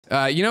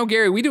You know,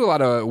 Gary, we do a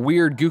lot of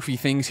weird, goofy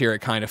things here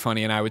at Kinda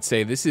Funny, and I would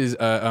say this is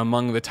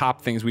among the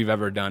top things we've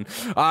ever done.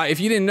 If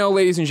you didn't know,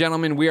 ladies and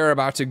gentlemen, we are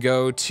about to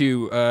go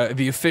to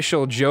the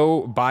official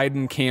Joe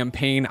Biden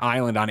campaign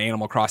island on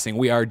Animal Crossing.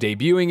 We are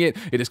debuting it.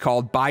 It is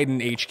called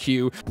Biden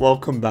HQ.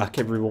 Welcome back,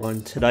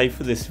 everyone. Today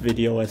for this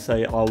video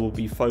essay, I will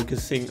be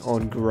focusing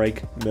on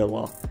Greg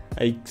Miller,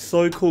 a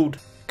so-called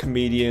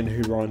comedian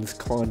who runs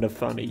Kinda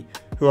Funny,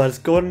 who has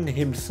gotten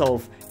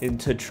himself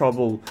into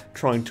trouble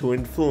trying to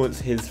influence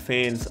his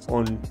fans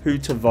on who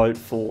to vote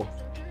for.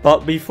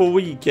 But before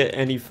we get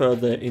any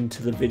further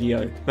into the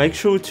video, make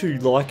sure to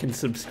like and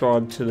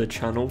subscribe to the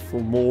channel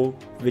for more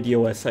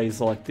video essays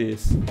like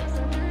this.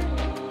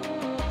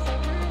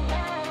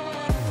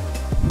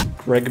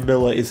 Greg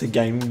Miller is a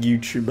gaming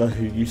YouTuber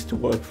who used to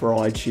work for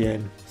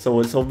IGN, so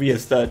it's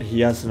obvious that he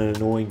has an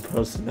annoying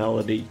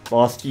personality.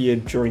 Last year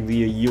during the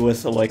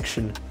US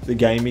election, the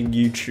gaming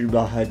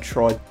YouTuber had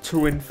tried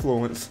to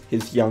influence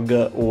his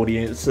younger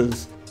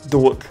audience's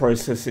thought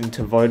process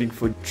into voting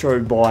for Joe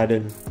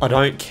Biden. I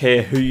don't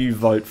care who you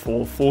vote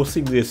for,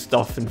 forcing this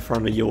stuff in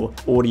front of your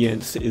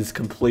audience is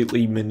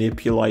completely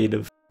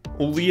manipulative.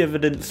 All the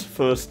evidence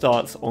first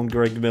starts on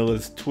Greg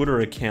Miller's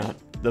Twitter account.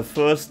 The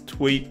first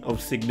tweet of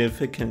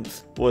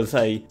significance was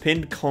a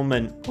pinned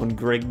comment on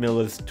Greg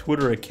Miller's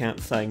Twitter account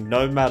saying,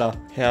 "No matter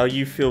how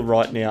you feel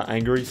right now,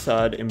 angry,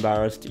 sad,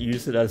 embarrassed,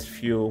 use it as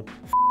fuel.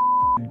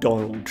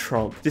 Donald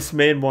Trump. This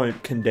man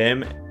won't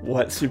condemn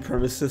white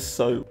supremacists,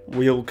 so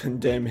we'll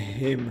condemn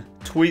him.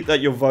 Tweet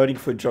that you're voting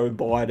for Joe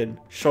Biden.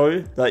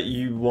 Show that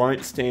you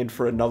won't stand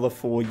for another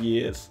 4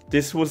 years."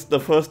 This was the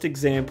first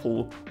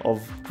example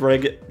of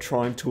Greg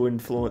trying to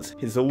influence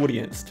his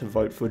audience to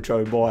vote for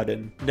Joe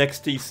Biden.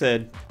 Next he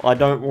said, "I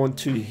don't want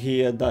to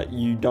hear that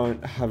you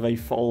don't have a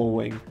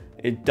following.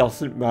 It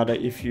doesn't matter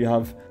if you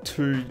have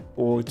 2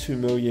 or 2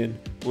 million.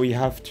 We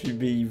have to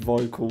be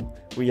vocal.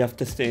 We have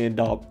to stand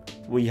up.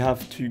 We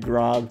have to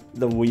grab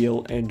the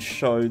wheel and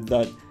show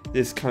that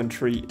this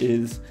country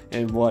is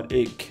and what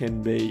it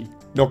can be."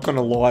 Not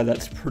gonna lie,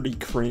 that's pretty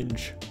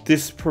cringe.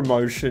 This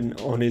promotion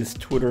on his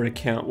Twitter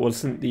account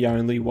wasn't the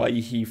only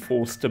way he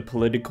forced a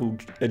political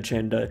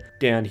agenda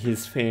down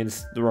his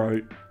fans'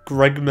 throat.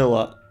 Greg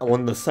Miller,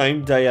 on the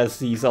same day as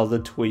these other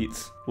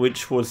tweets,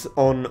 which was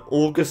on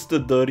August the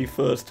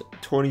 31st,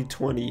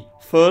 2020,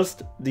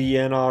 first the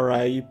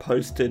NRA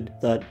posted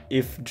that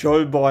if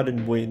Joe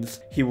Biden wins,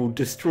 he will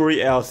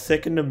destroy our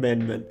Second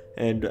Amendment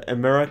and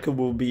America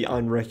will be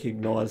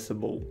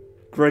unrecognizable.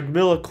 Greg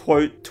Miller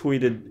quote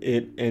tweeted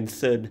it and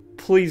said,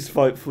 "Please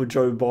vote for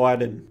Joe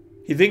Biden."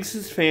 He thinks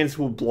his fans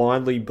will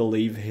blindly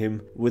believe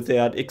him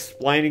without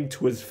explaining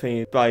to his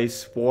fan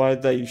base why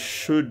they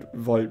should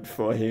vote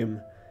for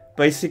him,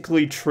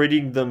 basically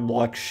treating them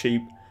like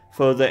sheep,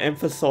 further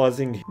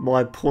emphasizing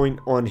my point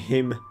on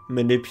him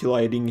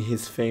manipulating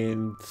his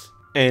fans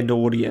and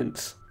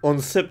audience. On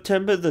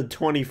September the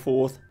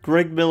 24th,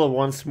 Greg Miller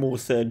once more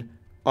said,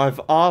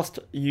 "I've asked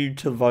you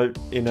to vote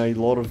in a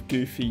lot of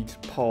goofy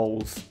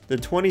polls. The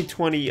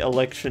 2020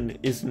 election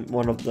isn't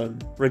one of them.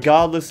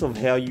 Regardless of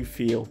how you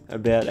feel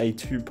about a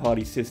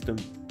two-party system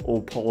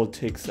or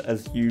politics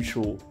as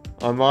usual,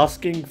 I'm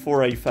asking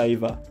for a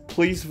favor.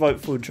 Please vote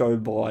for Joe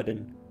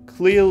Biden."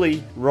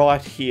 Clearly,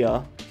 right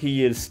here,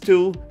 he is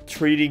still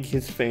treating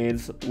his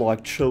fans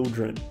like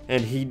children,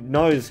 and he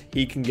knows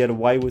he can get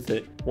away with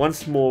it.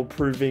 Once more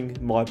proving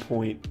my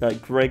point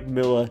that Greg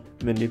Miller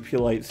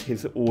manipulates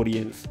his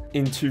audience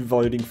into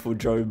voting for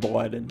Joe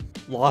Biden.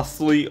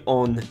 Lastly,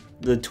 on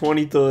the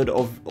 23rd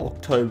of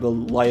October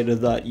later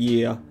that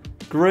year,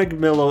 Greg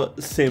Miller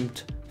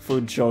simped for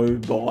Joe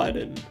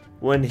Biden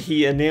when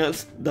he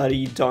announced that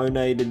he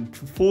donated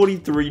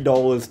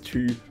 $43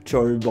 to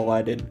Joe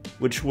Biden,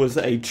 which was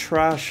a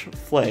trash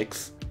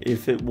flex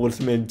if it was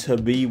meant to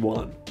be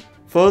one.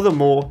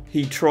 Furthermore,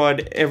 he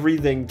tried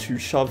everything to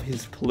shove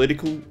his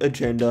political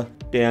agenda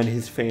down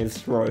his fans'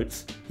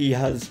 throats. He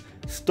has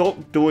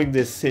stopped doing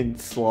this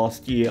since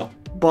last year,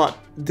 but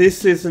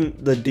this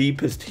isn't the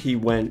deepest he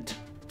went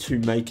to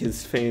make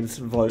his fans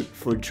vote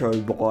for Joe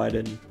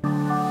Biden.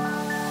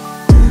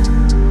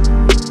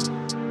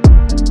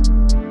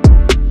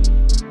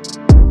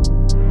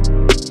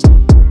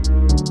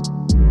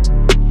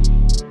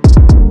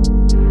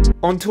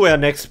 On to our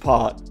next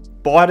part,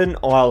 Biden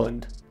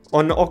Island.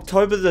 On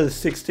October the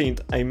 16th,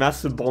 a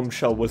massive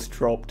bombshell was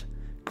dropped.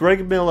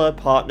 Greg Miller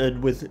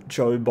partnered with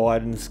Joe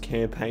Biden's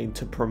campaign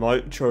to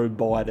promote Joe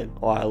Biden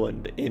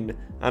Island in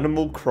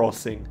Animal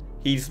Crossing.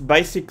 He's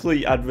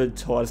basically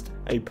advertised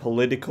a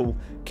political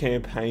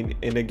campaign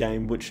in a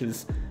game, which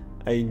is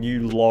a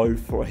new low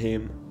for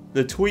him.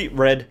 The tweet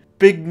read,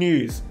 "Big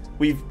news!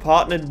 We've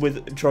partnered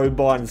with Joe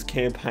Biden's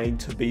campaign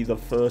to be the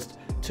first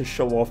to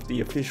show off the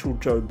official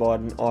Joe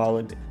Biden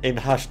Island in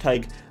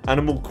hashtag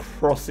Animal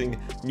Crossing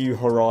New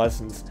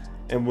Horizons,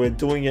 and we're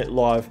doing it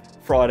live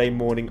Friday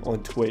morning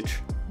on Twitch.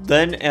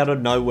 Then out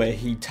of nowhere,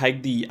 he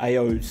tagged the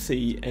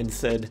AOC and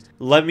said,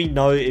 "Let me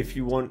know if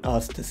you want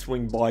us to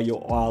swing by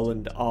your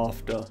island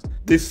after."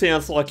 This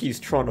sounds like he's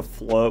trying to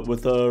flirt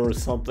with her or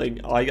something.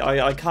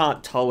 I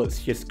can't tell,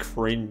 it's just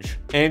cringe.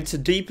 And to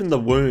deepen the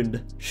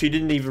wound, she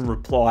didn't even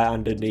reply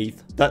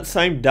underneath. That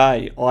same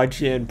day,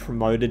 IGN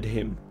promoted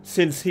him,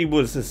 since he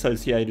was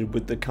associated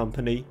with the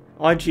company.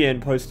 IGN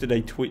posted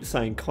a tweet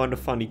saying Kinda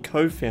Funny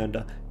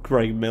co-founder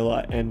Greg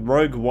Miller and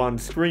Rogue One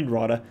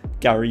screenwriter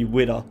Gary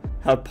Whitta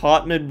have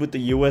partnered with the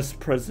US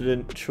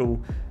presidential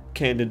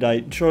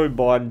candidate Joe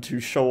Biden to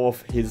show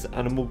off his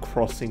Animal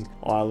Crossing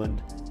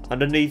island.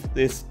 Underneath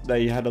this,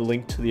 they had a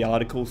link to the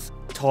articles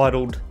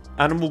titled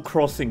Animal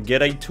Crossing,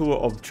 get a tour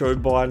of Joe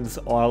Biden's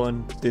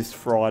island this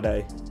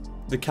Friday.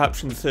 The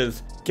caption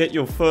says, get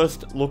your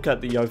first look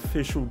at the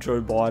official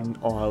Joe Biden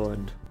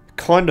island.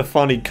 Kinda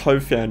Funny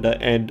co-founder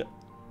and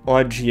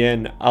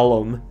IGN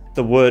alum.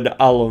 The word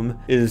alum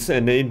is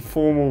an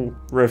informal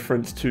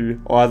reference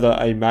to either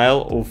a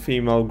male or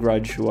female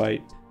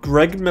graduate.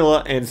 Greg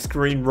Miller and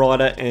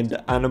screenwriter and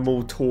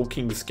Animal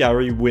Talking's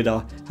Gary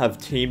Whitta have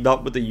teamed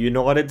up with the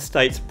United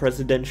States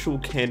presidential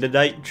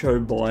candidate Joe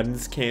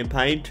Biden's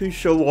campaign to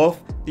show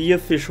off the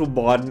official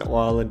Biden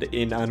Island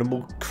in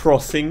Animal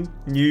Crossing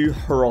New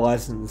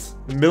Horizons.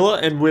 Miller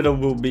and Whitta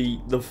will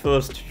be the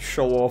first to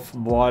show off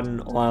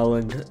Biden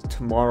Island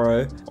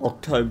tomorrow,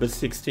 October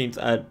 16th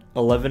at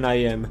 11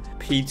 AM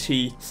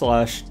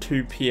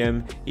PT/2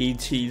 PM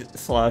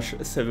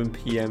ET/7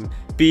 PM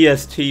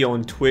BST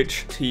on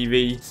Twitch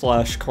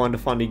TV/Kinda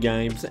Funny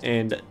Games,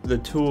 and the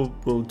tour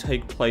will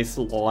take place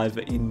live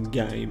in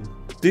game.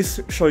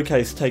 This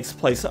showcase takes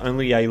place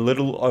only a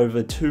little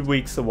over 2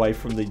 weeks away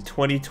from the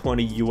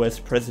 2020 US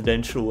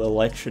presidential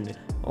election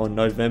on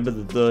November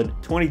the 3rd,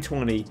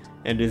 2020,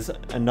 and is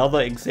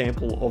another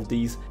example of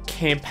these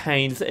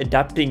campaigns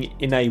adapting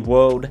in a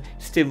world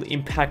still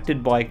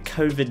impacted by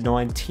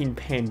COVID-19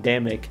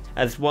 pandemic,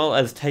 as well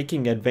as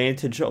taking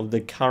advantage of the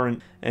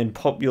current and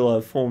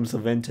popular forms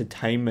of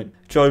entertainment.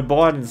 Joe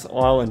Biden's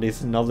island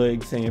is another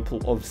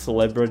example of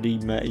celebrity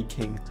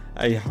making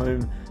a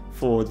home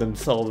for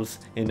themselves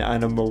in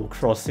Animal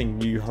Crossing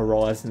New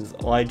Horizons.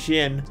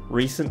 IGN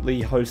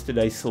recently hosted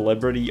a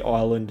Celebrity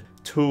Island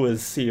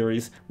Tours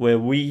series where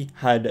we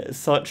had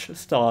such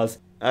stars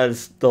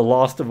as The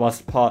Last of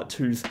Us Part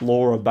 2's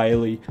Laura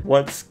Bailey,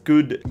 What's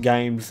Good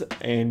Games'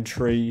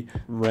 Andrea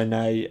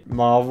Renee,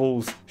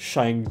 Marvel's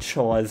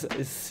Shang-Chi's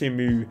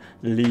Simu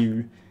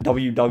Liu,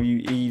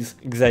 WWE's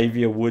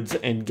Xavier Woods,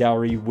 and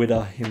Gary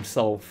Whitta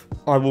himself.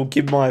 I will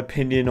give my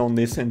opinion on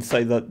this and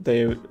say that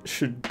there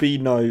should be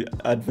no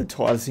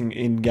advertising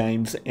in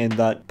games and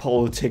that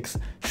politics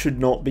should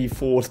not be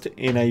forced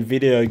in a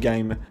video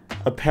game.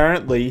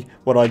 Apparently,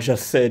 what I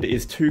just said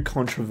is too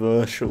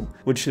controversial,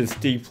 which is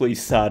deeply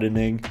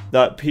saddening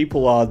that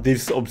people are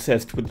this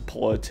obsessed with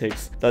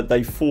politics, that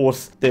they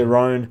force their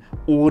own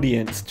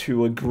audience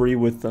to agree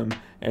with them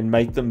and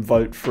make them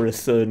vote for a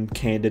certain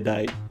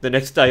candidate. The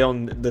next day,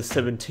 on the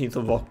 17th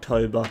of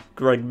October,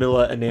 Greg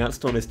Miller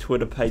announced on his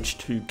Twitter page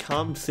to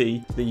come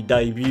see the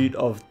debut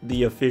of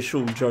the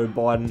official Joe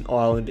Biden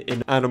Island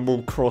in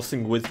Animal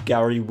Crossing with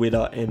Gary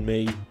Whitta and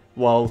me.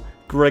 While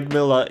Greg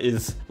Miller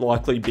is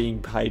likely being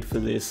paid for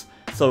this,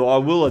 so I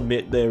will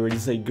admit there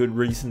is a good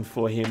reason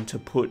for him to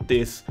put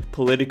this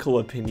political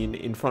opinion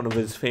in front of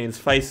his fans'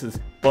 faces,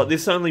 but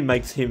this only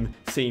makes him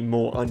seem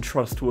more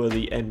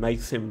untrustworthy and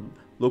makes him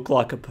look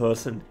like a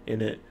person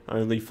in it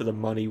only for the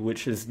money,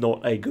 which is not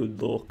a good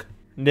look.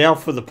 Now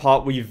for the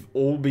part we've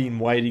all been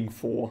waiting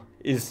for,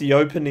 is the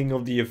opening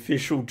of the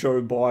official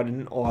Joe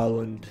Biden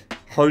Island,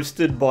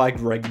 hosted by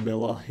Greg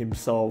Miller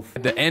himself.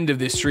 At the end of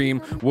this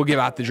stream, we'll give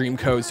out the dream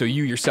code so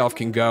you yourself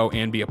can go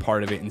and be a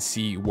part of it and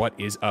see what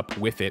is up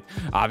with it.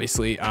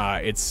 Obviously,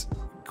 it's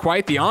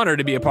quite the honor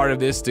to be a part of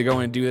this, to go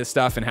and do this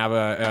stuff and have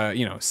a,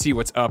 see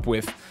what's up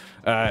with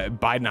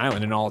Biden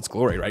Island in all its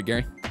glory, right,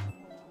 Gary?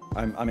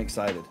 I'm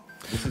excited.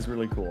 This is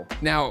really cool.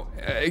 Now,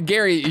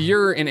 Gary,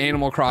 you're an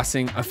Animal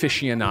Crossing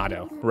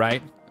aficionado,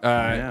 right?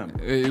 I am.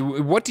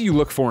 What do you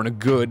look for in a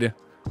good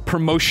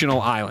promotional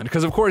island?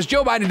 Because of course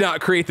Joe Biden did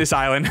not create this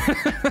island.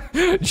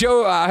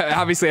 Joe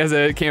obviously has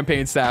a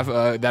campaign staff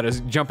that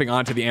is jumping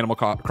onto the Animal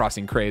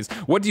Crossing craze.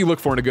 What do you look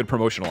for in a good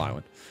promotional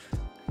island?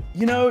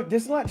 You know,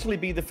 this will actually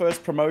be the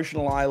first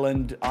promotional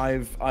island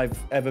I've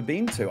ever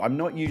been to. I'm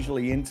not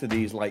usually into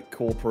these like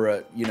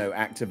corporate,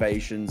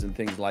 activations and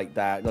things like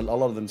that. A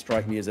lot of them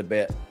strike me as a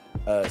bit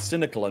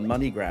cynical and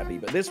money grabby,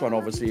 but this one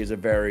obviously is a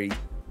very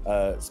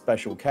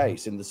special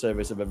case in the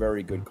service of a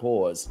very good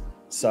cause.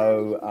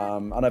 So,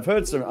 and I've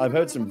heard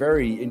some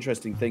very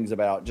interesting things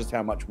about just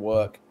how much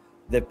work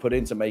they've put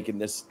into making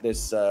this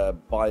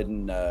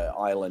Biden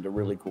Island a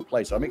really cool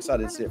place. So I'm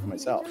excited to see it for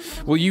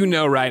myself. Well,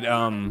 right,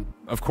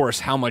 of course,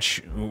 how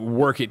much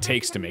work it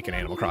takes to make an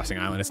Animal Crossing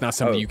island. It's not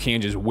something you can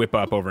just whip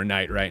up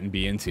overnight, right, and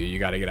be into. You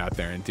got to get out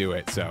there and do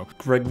it. So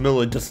Greg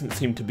Miller doesn't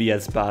seem to be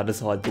as bad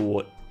as I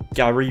thought.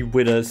 Gary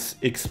Whitta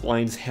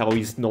explains how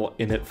he's not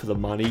in it for the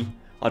money.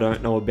 I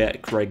don't know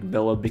about Greg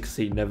Miller because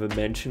he never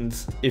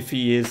mentions if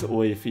he is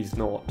or if he's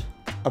not.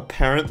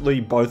 Apparently,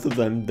 both of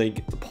them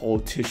think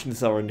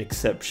politicians are an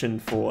exception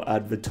for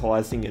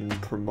advertising and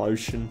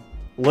promotion.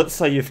 Let's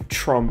say if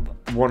Trump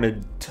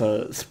wanted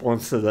to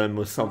sponsor them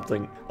or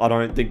something, I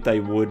don't think they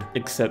would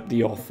accept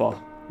the offer,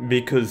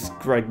 because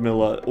Greg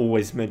Miller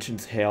always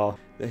mentions how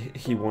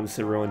he wants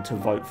everyone to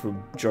vote for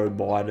Joe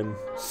Biden.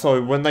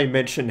 So when they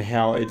mention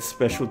how it's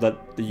special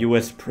that the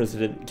US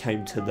president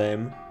came to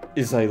them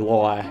is a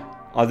lie.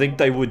 I think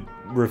they would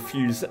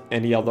refuse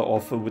any other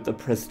offer with a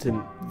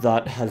president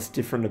that has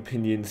different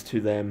opinions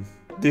to them.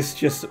 This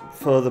just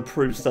further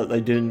proves that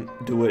they didn't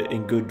do it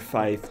in good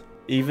faith.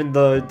 Even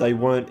though they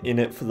weren't in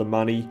it for the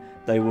money,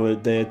 they were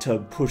there to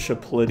push a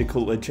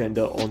political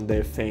agenda on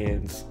their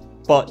fans.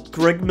 But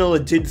Greg Miller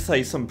did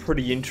say some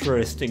pretty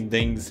interesting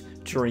things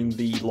during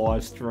the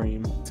live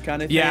stream.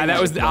 Yeah,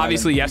 that was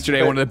obviously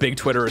yesterday one of the big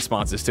Twitter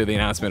responses to the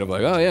announcement of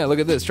like, oh yeah, look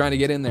at this, trying to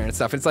get in there and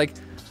stuff. It's like,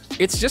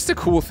 it's just a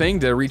cool thing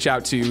to reach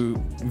out to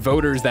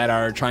voters that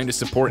are trying to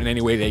support in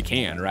any way they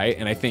can, right?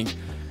 And I think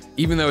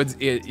even though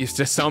it's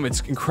to some,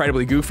 it's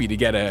incredibly goofy to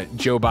get a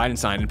Joe Biden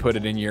sign and put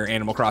it in your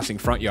Animal Crossing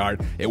front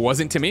yard. It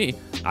wasn't to me.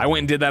 I went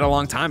and did that a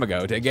long time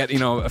ago to get,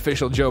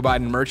 official Joe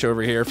Biden merch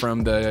over here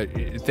from the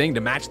thing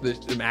to match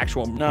the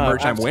actual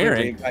merch I'm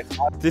wearing.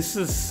 This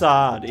is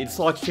sad. It's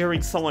like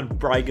hearing someone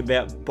brag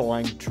about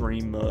buying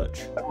Dream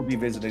merch. I will be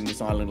visiting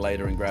this island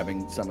later and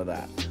grabbing some of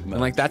that.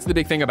 And like, that's the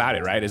big thing about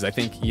it, right? Is I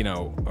think,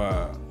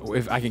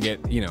 if I can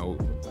get,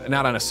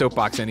 not on a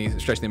soapbox any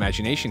stretch of the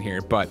imagination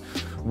here, but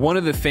one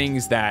of the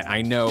things that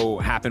I know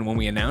happened when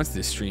we announced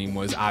this stream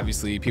was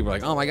obviously people were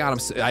like, oh my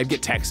God, I'd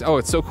get texts. Oh,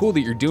 it's so cool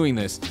that you're doing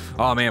this.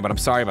 Oh man, but I'm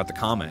sorry about the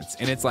comments.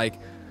 And it's like,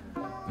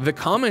 the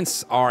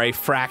comments are a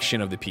fraction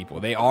of the people.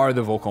 They are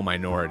the vocal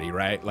minority,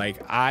 right?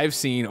 Like, I've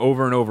seen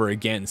over and over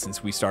again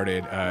since we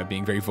started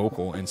being very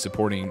vocal and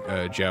supporting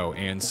Joe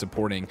and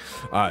supporting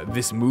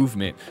this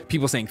movement,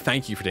 people saying,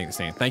 thank you for taking the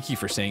stand. Thank you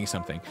for saying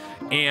something.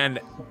 And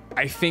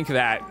I think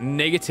that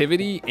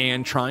negativity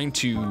and trying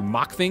to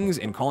mock things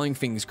and calling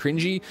things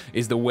cringy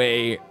is the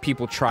way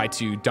people try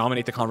to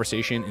dominate the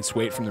conversation and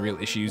sway it from the real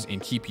issues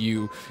and keep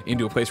you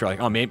into a place where like,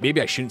 oh,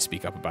 maybe I shouldn't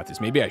speak up about this.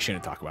 Maybe I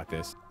shouldn't talk about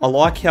this. I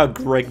like how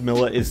Greg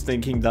Miller is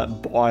thinking that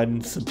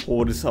Biden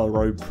supporters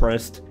are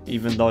oppressed,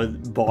 even though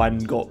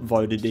Biden got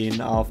voted in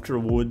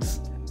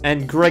afterwards.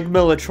 And Greg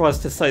Miller tries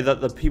to say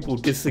that the people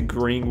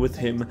disagreeing with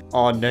him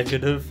are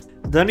negative.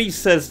 Then he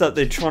says that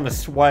they're trying to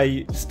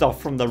sway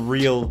stuff from the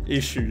real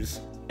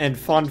issues. And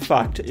fun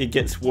fact, it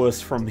gets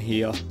worse from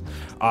here.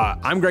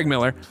 I'm Greg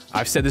Miller.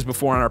 I've said this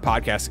before on our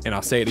podcast, and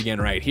I'll say it again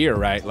right here,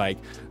 right? Like,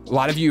 a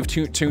lot of you have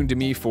tuned to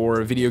me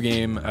for video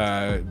game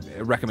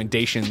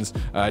recommendations,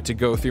 to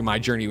go through my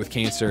journey with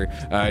cancer,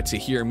 to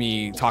hear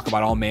me talk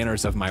about all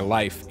manners of my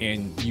life,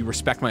 and you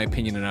respect my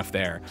opinion enough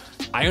there.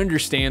 I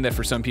understand that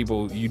for some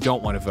people, you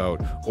don't want to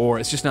vote, or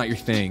it's just not your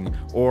thing,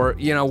 or,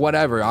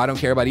 whatever. I don't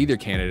care about either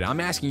candidate.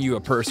 I'm asking you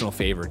a personal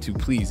favor to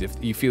please, if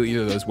you feel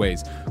either of those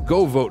ways,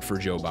 go vote for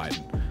Joe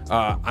Biden.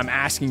 I'm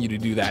asking you to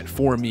do that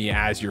for me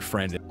as your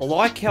friend. I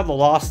like how the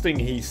last thing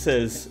he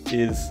says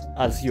is,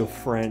 as your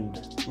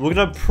friend. We're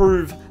gonna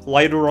prove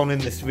later on in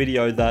this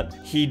video that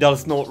he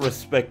does not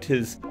respect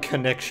his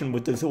connection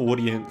with his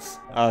audience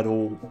at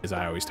all. As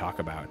I always talk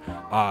about,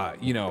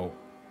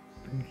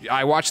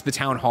 I watched the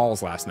town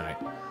halls last night,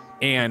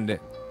 and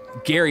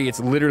Gary,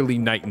 it's literally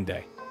night and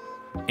day.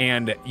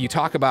 And you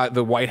talk about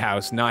the White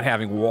House not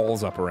having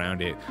walls up around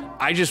it.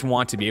 I just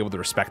want to be able to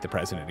respect the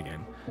president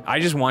again. I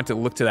just want to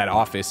look to that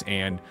office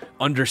and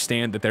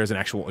understand that there's an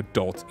actual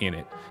adult in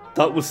it.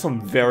 That was some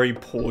very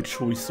poor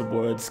choice of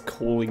words,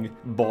 calling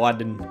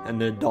Biden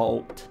an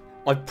adult.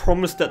 I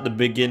promised at the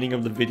beginning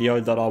of the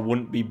video that I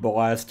wouldn't be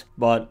biased,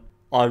 but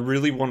I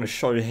really want to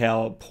show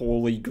how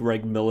poorly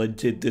Greg Miller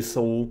did this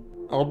all.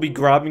 I'll be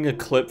grabbing a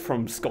clip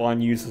from Sky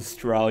News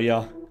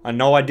Australia. I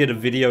know I did a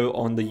video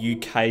on the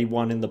UK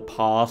one in the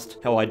past,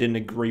 how I didn't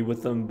agree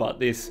with them, but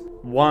this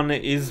one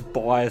is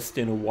biased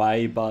in a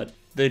way, but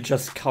they're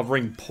just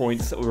covering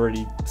points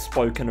already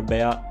spoken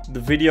about. The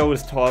video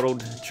is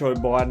titled, Joe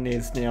Biden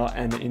is now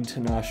an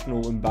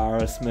international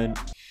embarrassment.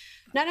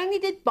 Not only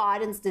did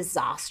Biden's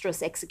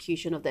disastrous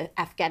execution of the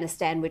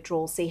Afghanistan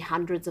withdrawal see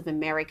hundreds of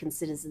American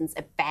citizens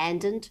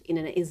abandoned in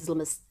an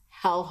Islamist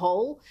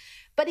hellhole,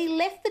 but he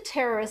left the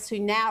terrorists who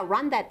now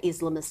run that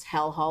Islamist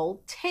hellhole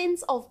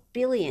tens of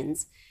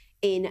billions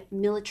in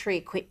military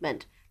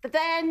equipment that they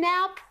are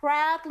now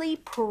proudly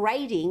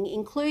parading,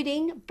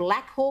 including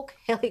Black Hawk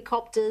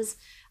helicopters,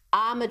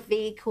 armoured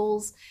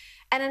vehicles,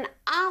 and an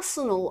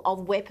arsenal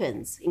of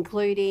weapons,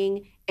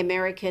 including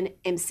American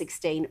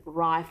M16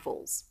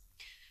 rifles.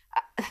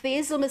 The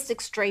Islamist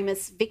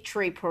extremists'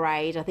 victory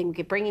parade, I think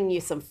we're bringing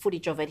you some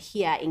footage of it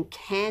here in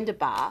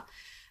Kandahar,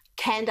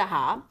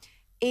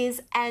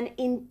 is an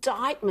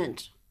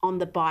indictment on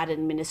the Biden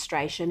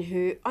administration,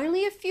 who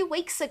only a few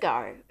weeks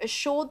ago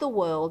assured the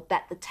world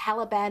that the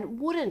Taliban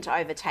wouldn't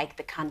overtake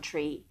the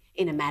country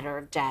in a matter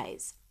of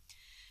days.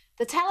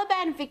 The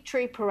Taliban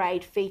victory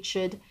parade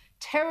featured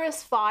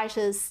terrorist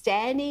fighters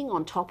standing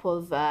on top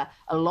of a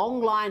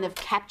long line of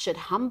captured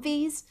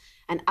Humvees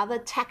and other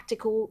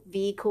tactical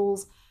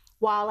vehicles,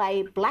 while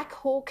a Black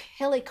Hawk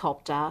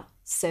helicopter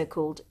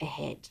circled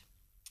ahead.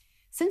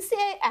 Since the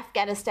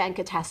Afghanistan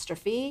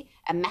catastrophe,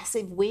 a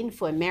massive win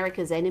for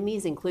America's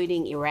enemies,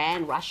 including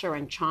Iran, Russia,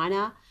 and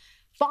China,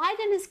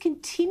 Biden has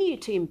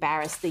continued to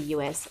embarrass the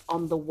US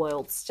on the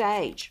world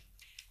stage.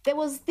 There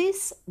was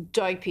this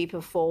dopey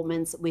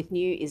performance with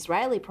new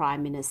Israeli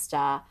Prime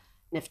Minister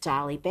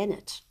Naftali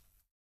Bennett.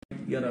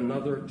 Yet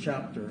another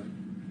chapter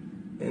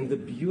in the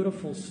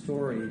beautiful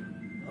story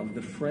of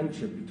the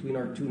friendship between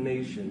our two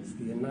nations,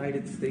 the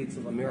United States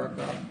of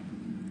America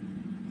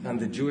and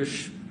the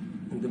Jewish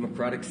and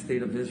democratic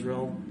state of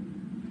Israel,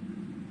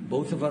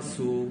 both of us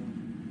who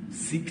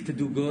seek to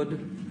do good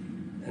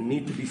and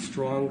need to be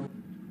strong,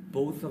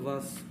 both of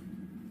us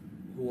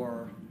who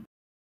are...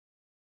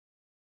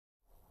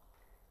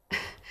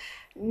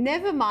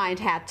 Never mind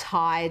how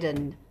tired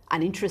and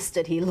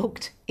uninterested he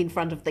looked in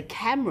front of the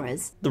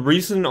cameras. The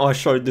reason I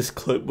showed this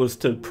clip was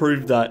to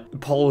prove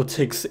that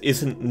politics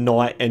isn't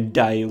night and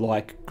day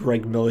like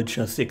Greg Miller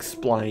just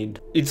explained.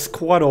 It's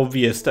quite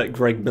obvious that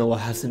Greg Miller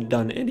hasn't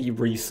done any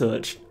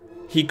research.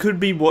 He could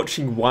be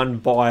watching one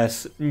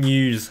biased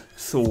news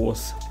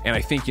source. And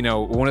I think, you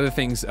know, one of the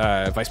things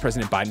Vice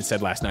President Biden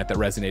said last night that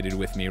resonated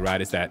with me,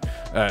 right, is that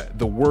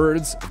the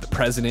words of the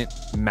president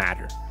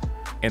matter.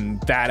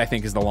 And that, I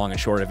think, is the long and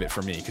short of it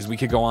for me, because we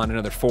could go on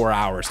another 4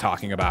 hours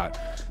talking about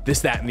this,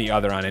 that, and the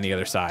other on any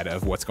other side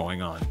of what's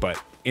going on.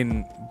 But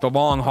in the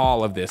long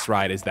haul of this,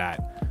 right, is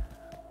that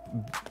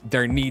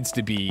there needs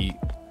to be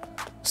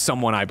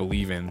someone I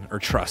believe in or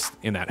trust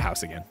in that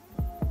house again.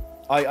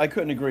 I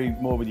couldn't agree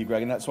more with you,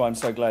 Greg, and that's why I'm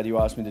so glad you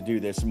asked me to do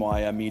this and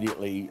why I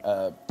immediately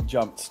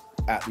jumped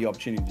at the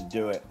opportunity to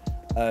do it.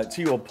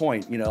 To your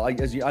point, you know,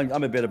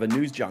 I'm a bit of a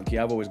news junkie.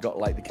 I've always got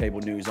like the cable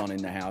news on in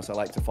the house. I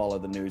like to follow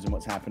the news and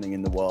what's happening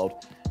in the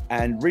world.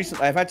 And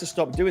recently, I've had to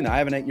stop doing that. I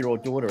have an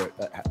 8-year-old daughter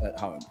at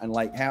home, and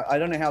like, I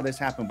don't know how this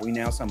happened, but we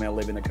now somehow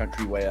live in a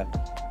country where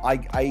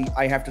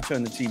I have to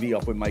turn the TV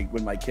off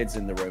when my kid's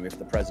in the room if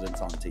the president's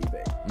on TV.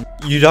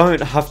 You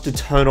don't have to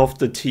turn off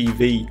the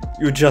TV.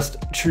 You're just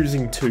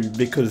choosing to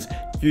because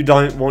you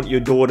don't want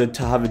your daughter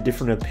to have a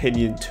different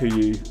opinion to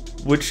you,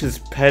 which is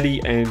petty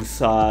and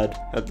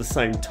sad at the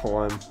same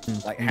time.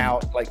 Like how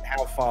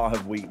far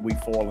have we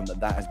fallen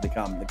that has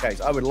become the case?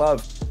 I would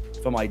love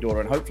for my daughter,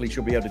 and hopefully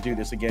she'll be able to do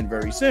this again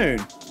very soon,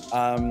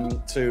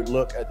 to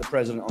look at the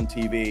president on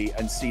TV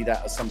and see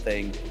that as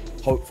something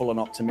hopeful and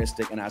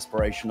optimistic and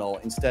aspirational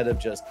instead of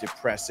just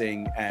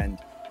depressing and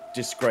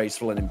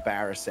disgraceful and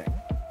embarrassing.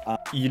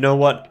 You know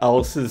what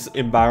else is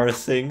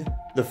embarrassing?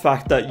 The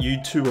fact that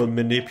you two are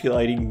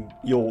manipulating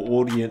your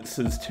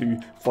audiences to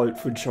vote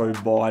for Joe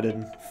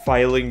Biden,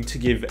 failing to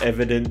give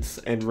evidence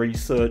and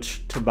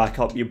research to back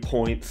up your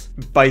points,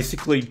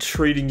 basically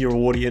treating your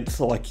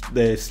audience like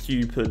they're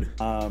stupid.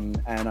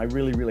 And I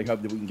really, really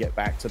hope that we can get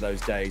back to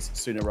those days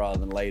sooner rather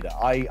than later.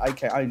 I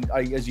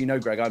as you know,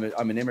 Greg,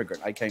 I'm an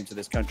immigrant. I came to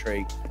this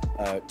country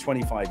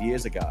 25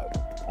 years ago,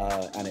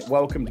 and it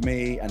welcomed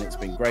me, and it's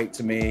been great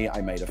to me.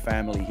 I made a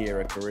family here,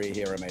 a career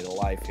here, I made a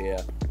life here.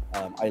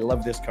 I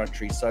love this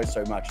country so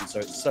much, and so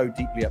it's so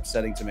deeply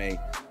upsetting to me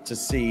to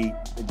see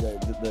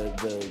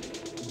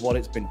what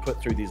it's been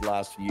put through these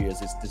last few years,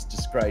 this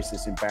disgrace,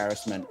 this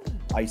embarrassment.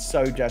 I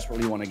so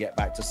desperately want to get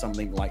back to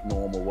something like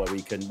normal where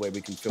we can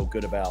feel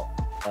good about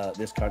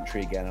this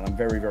country again, and I'm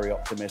very, very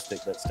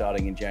optimistic that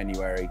starting in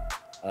January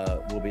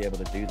we'll be able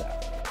to do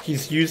that.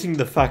 He's using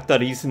the fact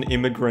that he's an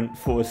immigrant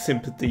for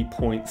sympathy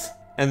points,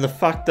 and the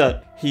fact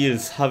that he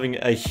is having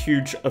a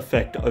huge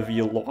effect over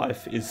your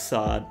life is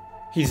sad.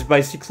 He's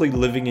basically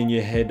living in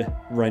your head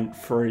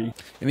rent-free.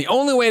 And the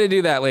only way to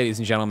do that, ladies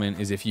and gentlemen,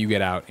 is if you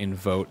get out and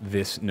vote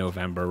this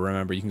November.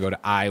 Remember, you can go to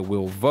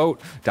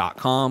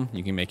iwillvote.com.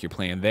 You can make your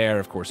plan there.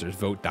 Of course, there's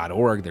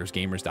vote.org. There's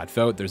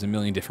gamers.vote. There's a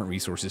million different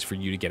resources for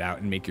you to get out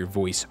and make your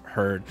voice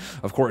heard.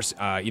 Of course,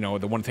 you know,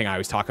 the one thing I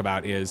always talk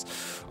about is...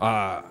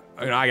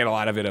 you know, I get a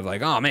lot of it of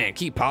like, oh man,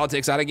 keep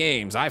politics out of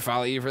games. I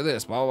follow you for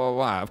this, blah, blah,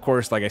 blah. Of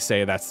course, like I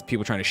say, that's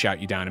people trying to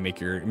shout you down and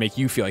make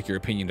you feel like your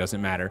opinion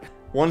doesn't matter.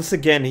 Once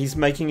again, he's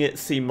making it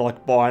seem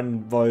like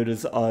Biden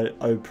voters are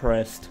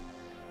oppressed.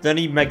 Then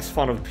he makes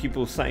fun of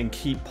people saying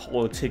keep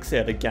politics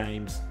out of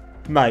games.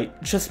 Mate,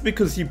 just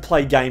because you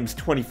play games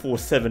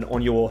 24/7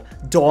 on your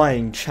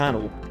dying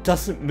channel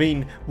doesn't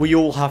mean we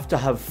all have to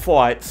have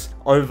fights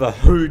over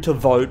who to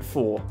vote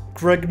for.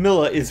 Greg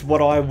Miller is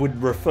what I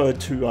would refer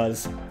to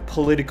as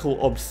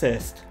political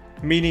obsessed,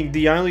 meaning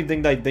the only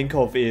thing they think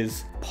of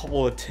is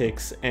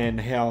politics and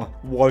how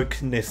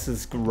wokeness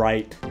is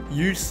great.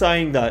 You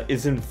saying that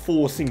is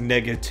enforcing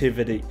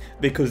negativity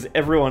because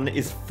everyone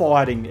is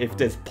fighting if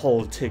there's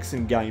politics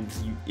in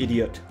games, you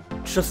idiot.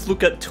 Just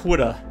look at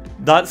Twitter.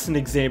 That's an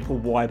example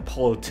why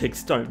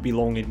politics don't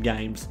belong in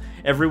games.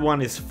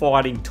 Everyone is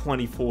fighting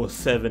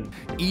 24/7.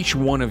 Each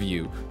one of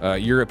you,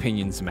 your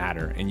opinions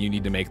matter, and you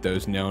need to make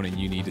those known, and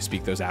you need to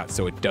speak those out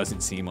so it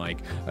doesn't seem like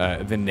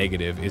the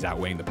negative is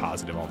outweighing the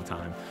positive all the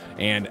time.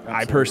 And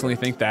absolutely. I personally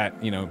think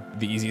that, you know,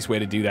 the easiest way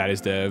to do that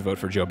is to vote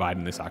for Joe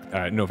Biden this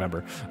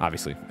November.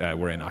 Obviously,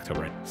 we're in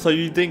October. So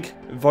you think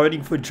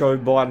voting for Joe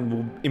Biden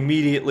will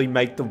immediately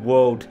make the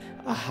world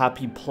a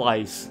happy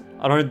place?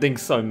 I don't think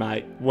so,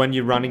 mate, when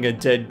you're running a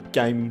dead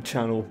gaming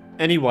channel.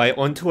 Anyway,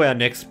 on to our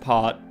next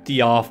part,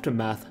 the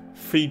aftermath,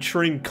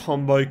 featuring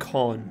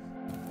ComboCon.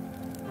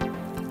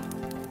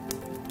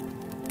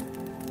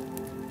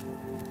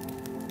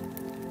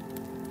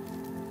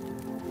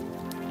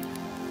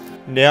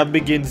 Now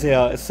begins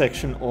our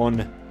section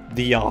on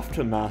the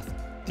aftermath.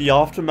 The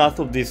aftermath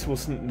of this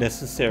wasn't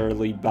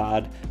necessarily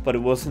bad, but it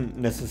wasn't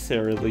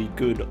necessarily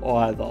good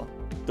either.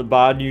 The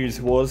bad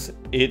news was,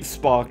 it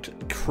sparked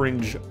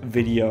cringe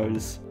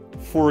videos.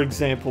 For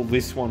example,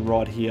 this one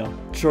right here.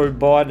 Joe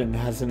Biden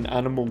has an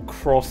Animal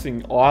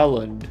Crossing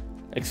island!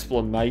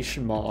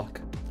 Exclamation mark.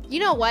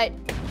 You know what?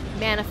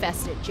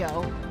 Manifest it,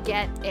 Joe.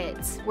 Get it.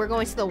 We're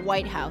going to the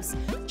White House.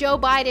 Joe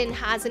Biden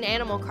has an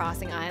Animal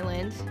Crossing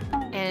island,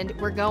 and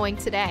we're going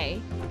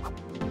today.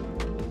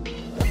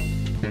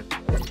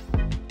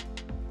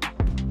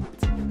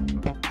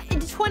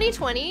 In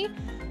 2020,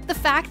 the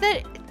fact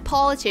that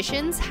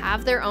politicians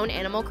have their own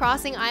Animal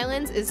Crossing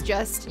islands is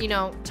just, you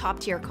know, top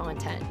tier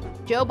content.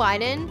 Joe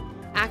Biden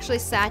actually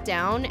sat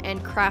down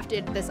and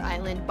crafted this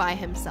island by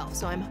himself.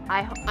 So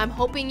I'm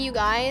hoping you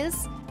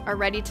guys are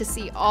ready to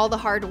see all the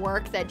hard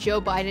work that Joe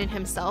Biden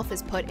himself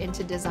has put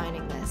into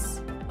designing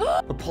this.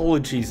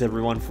 Apologies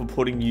everyone for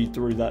putting you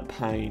through that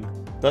pain.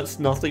 That's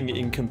nothing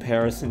in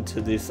comparison to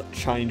this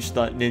change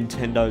that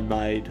Nintendo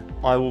made.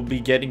 I will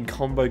be getting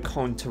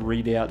ComboCon to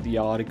read out the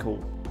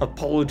article.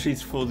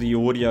 Apologies for the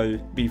audio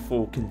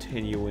before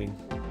continuing.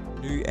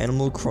 New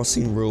Animal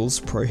Crossing rules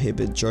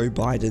prohibit Joe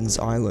Biden's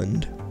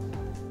island.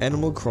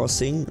 Animal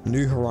Crossing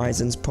New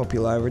Horizons'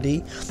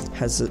 popularity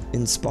has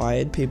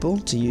inspired people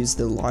to use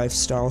the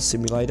lifestyle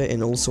simulator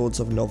in all sorts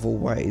of novel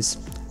ways,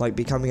 like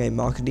becoming a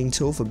marketing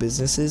tool for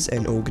businesses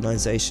and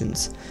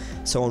organizations.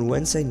 So on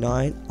Wednesday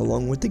night,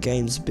 along with the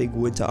game's big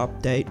winter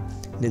update,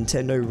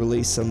 Nintendo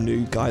released some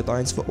new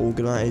guidelines for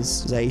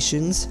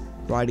organizations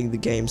riding the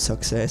game's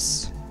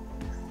success.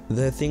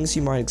 There are things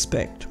you might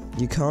expect.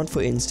 You can't,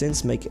 for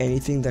instance, make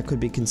anything that could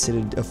be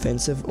considered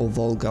offensive or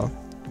vulgar.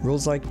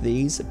 Rules like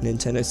these,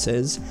 Nintendo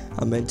says,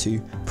 are meant to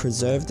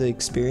preserve the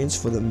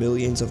experience for the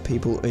millions of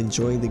people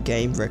enjoying the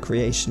game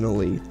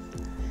recreationally.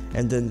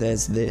 And then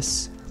there's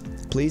this.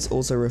 Please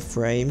also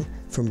refrain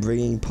from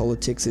bringing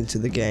politics into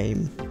the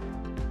game.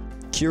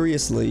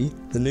 Curiously,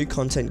 the new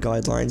content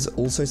guidelines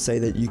also say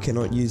that you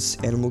cannot use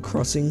Animal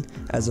Crossing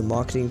as a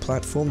marketing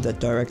platform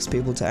that directs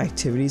people to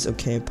activities or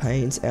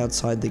campaigns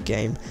outside the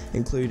game,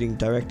 including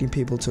directing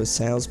people to a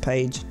sales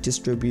page,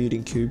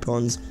 distributing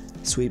coupons,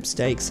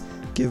 sweepstakes,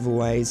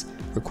 giveaways,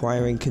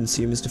 requiring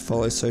consumers to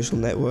follow social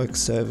network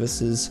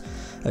services,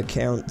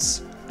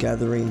 accounts,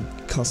 gathering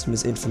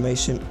customers'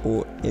 information,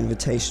 or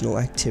invitational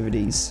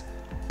activities.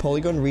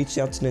 Polygon reached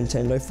out to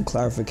Nintendo for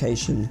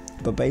clarification,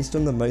 but based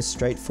on the most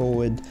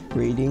straightforward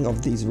reading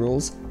of these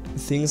rules,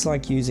 things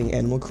like using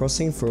Animal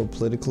Crossing for a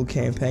political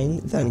campaign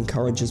that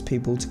encourages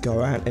people to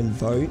go out and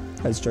vote,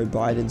 as Joe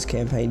Biden's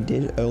campaign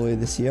did earlier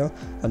this year,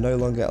 are no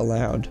longer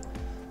allowed.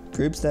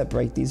 Groups that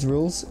break these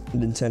rules,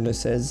 Nintendo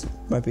says,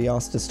 might be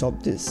asked to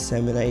stop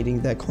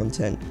disseminating their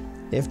content,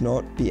 if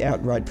not, be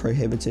outright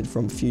prohibited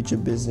from future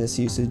business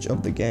usage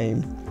of the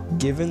game.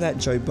 Given that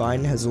Joe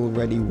Biden has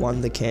already won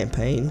the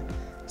campaign,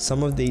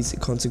 some of these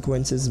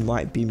consequences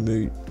might be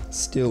moot.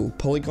 Still,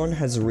 Polygon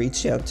has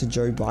reached out to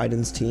Joe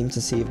Biden's team to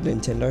see if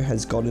Nintendo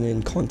has gotten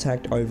in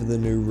contact over the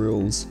new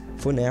rules.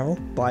 For now,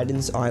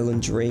 Biden's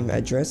Island Dream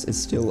address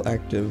is still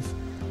active.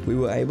 We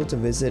were able to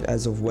visit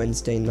as of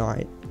Wednesday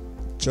night.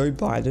 Joe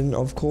Biden,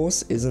 of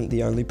course, isn't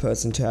the only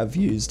person to have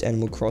used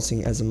Animal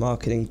Crossing as a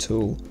marketing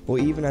tool, or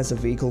even as a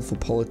vehicle for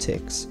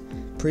politics.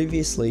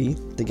 Previously,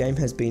 the game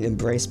has been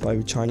embraced by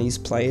Chinese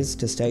players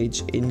to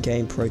stage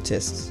in-game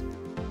protests.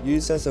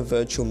 Used as a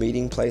virtual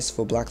meeting place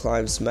for Black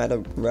Lives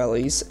Matter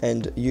rallies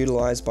and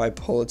utilized by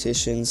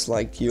politicians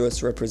like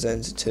US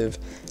Representative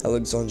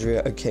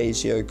Alexandria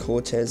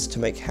Ocasio-Cortez to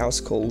make house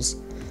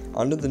calls.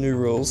 Under the new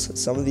rules,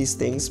 some of these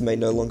things may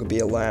no longer be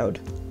allowed,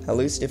 at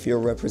least if you're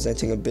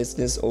representing a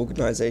business,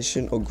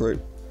 organization, or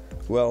group.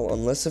 Well,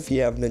 unless if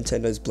you have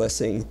Nintendo's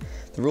blessing.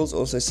 The rules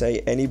also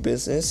say any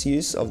business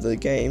use of the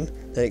game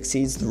that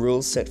exceeds the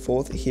rules set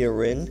forth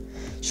herein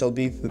shall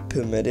be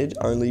permitted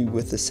only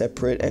with the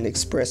separate and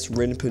express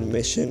written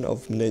permission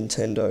of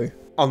Nintendo.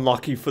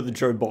 Unlucky for the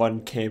Joe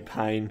Biden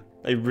campaign.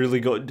 They really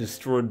got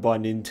destroyed by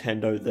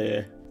Nintendo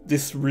there.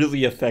 This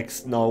really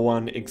affects no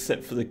one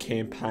except for the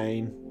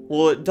campaign.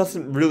 Well, it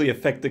doesn't really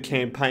affect the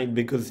campaign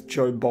because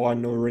Joe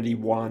Biden already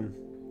won.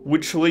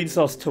 Which leads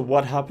us to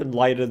what happened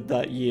later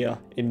that year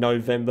in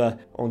November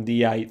on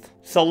the 8th.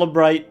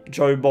 Celebrate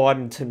Joe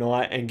Biden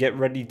tonight and get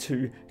ready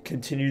to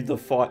continue the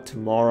fight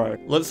tomorrow.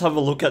 Let's have a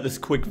look at this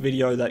quick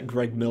video that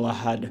Greg Miller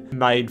had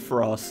made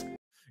for us.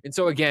 And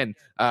so again,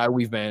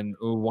 we've been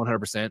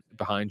 100%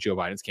 behind Joe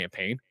Biden's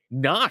campaign.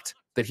 Not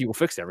that he will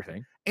fix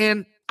everything.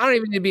 And I don't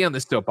even need to be on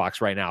this soapbox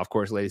right now, of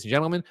course, ladies and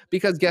gentlemen,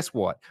 because guess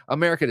what?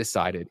 America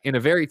decided in a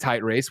very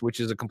tight race, which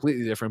is a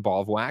completely different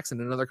ball of wax and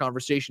another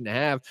conversation to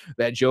have,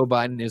 that Joe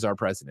Biden is our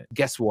president.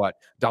 Guess what?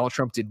 Donald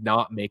Trump did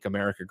not make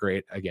America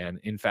great again.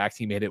 In fact,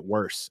 he made it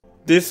worse.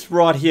 This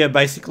right here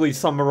basically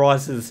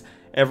summarizes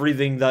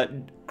everything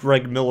that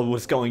Greg Miller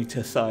was going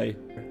to say.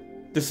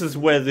 This is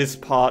where this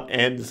part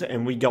ends,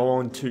 and we go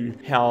on to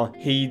how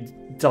he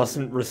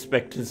doesn't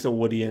respect his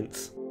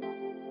audience.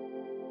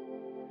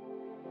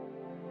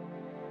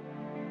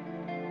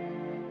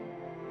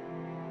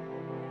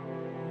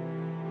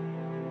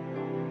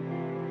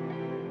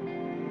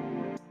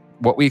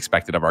 What we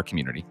expected of our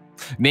community.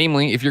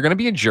 Namely, if you're going to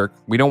be a jerk,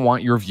 we don't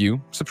want your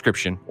view,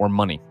 subscription, or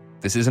money.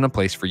 This isn't a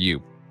place for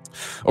you.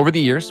 Over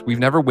the years, we've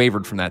never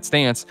wavered from that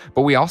stance,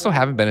 but we also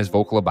haven't been as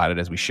vocal about it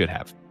as we should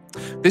have.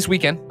 This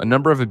weekend, a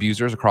number of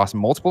abusers across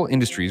multiple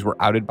industries were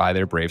outed by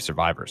their brave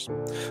survivors.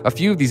 A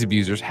few of these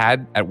abusers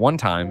had, at one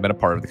time, been a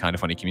part of the Kinda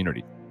Funny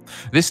community.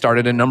 This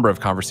started a number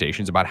of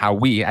conversations about how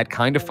we, at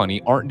Kinda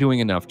Funny, aren't doing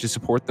enough to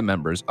support the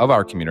members of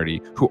our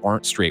community who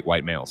aren't straight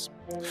white males.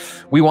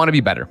 We want to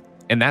be better,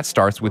 and that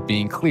starts with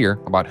being clear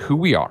about who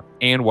we are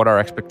and what our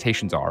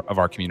expectations are of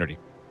our community.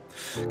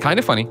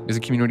 Kinda Funny is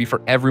a community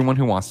for everyone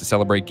who wants to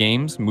celebrate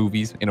games,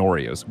 movies, and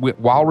Oreos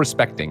while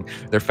respecting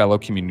their fellow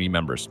community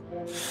members.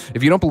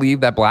 If you don't believe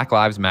that Black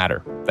lives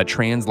matter, that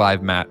trans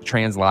lives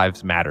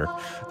matter,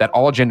 that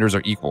all genders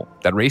are equal,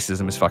 that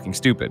racism is fucking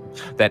stupid,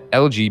 that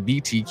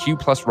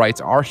LGBTQ+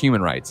 rights are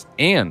human rights,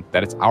 and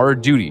that it's our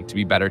duty to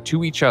be better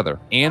to each other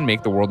and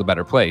make the world a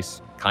better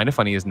place, Kinda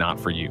Funny is not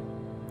for you.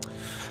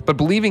 But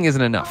believing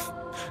isn't enough.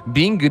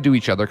 Being good to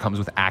each other comes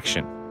with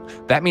action.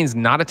 That means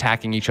not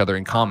attacking each other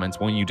in comments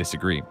when you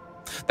disagree.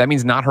 That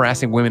means not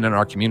harassing women in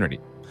our community.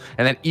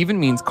 And that even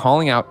means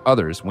calling out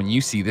others when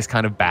you see this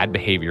kind of bad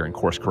behavior and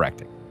course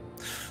correcting.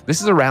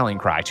 This is a rallying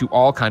cry to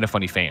all Kinda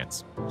Funny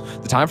fans.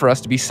 The time for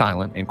us to be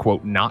silent and,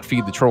 quote, not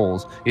feed the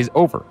trolls is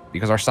over,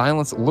 because our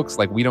silence looks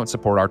like we don't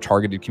support our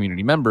targeted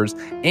community members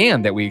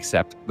and that we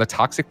accept the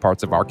toxic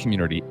parts of our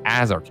community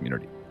as our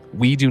community.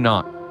 We do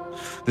not.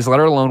 This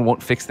letter alone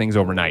won't fix things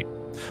overnight.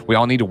 We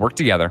all need to work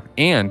together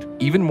and,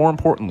 even more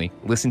importantly,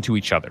 listen to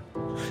each other.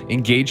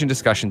 Engage in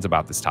discussions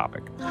about this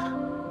topic.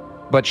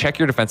 But check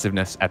your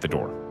defensiveness at the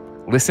door.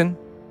 Listen,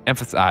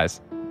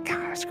 empathize,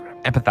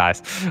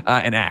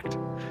 and act.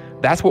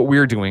 That's what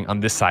we're doing on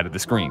this side of the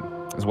screen,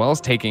 as well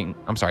as talking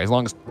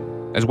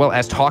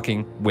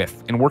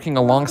with and working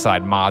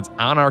alongside mods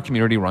on our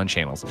community-run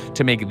channels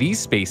to make these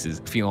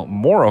spaces feel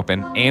more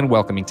open and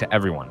welcoming to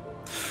everyone.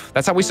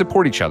 That's how we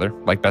support each other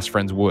like best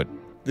friends would.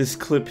 This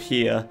clip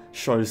here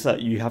shows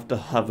that you have to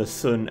have a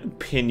certain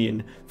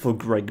opinion for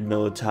Greg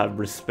Miller to have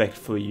respect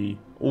for you.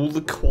 All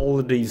the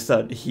qualities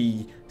that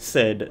he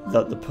said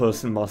that the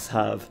person must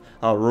have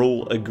are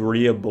all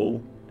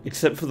agreeable,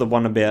 except for the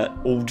one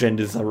about all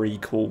genders are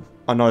equal.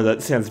 I know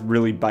that sounds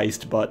really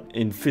based, but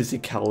in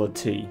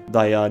physicality,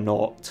 they are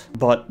not.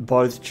 But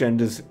both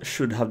genders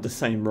should have the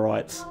same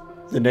rights.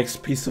 The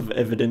next piece of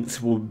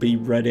evidence will be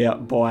read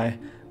out by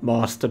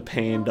Master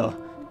Panda.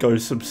 Go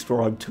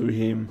subscribe to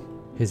him.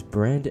 His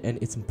brand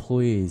and its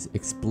employees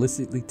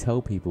explicitly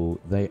tell people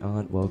they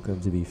aren't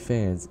welcome to be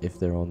fans if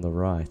they're on the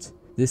right.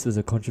 This was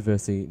a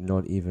controversy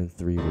not even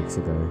 3 weeks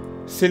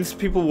ago. Since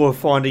people were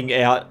finding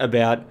out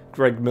about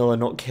Greg Miller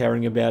not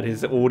caring about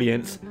his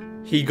audience,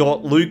 he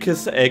got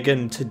Lucas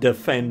Egan to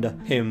defend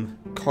him.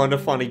 Kinda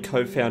Funny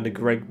co-founder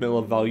Greg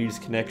Miller values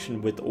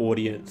connection with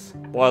audience.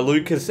 By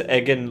Lucas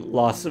Egan,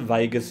 Las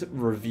Vegas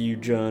Review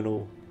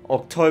Journal.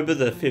 October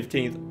the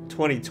 15th,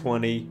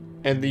 2020.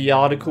 And the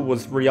article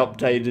was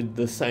re-updated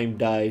the same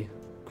day.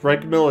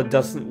 Greg Miller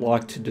doesn't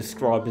like to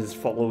describe his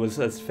followers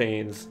as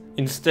fans.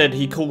 Instead,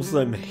 he calls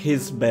them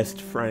his best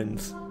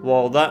friends.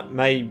 While that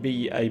may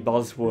be a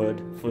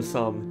buzzword for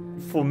some,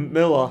 for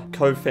Miller,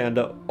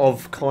 co-founder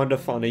of Kinda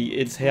Funny,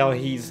 it's how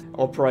he's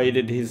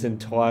operated his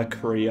entire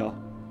career.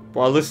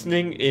 By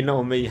listening in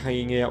on me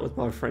hanging out with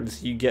my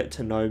friends, you get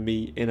to know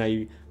me in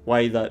a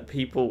way that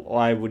people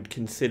I would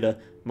consider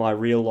my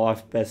real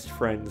life best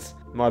friends.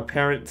 My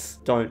parents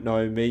don't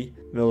know me,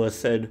 Miller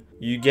said.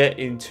 You get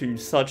into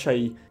such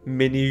a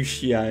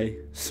minutiae.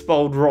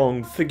 Spelled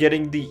wrong,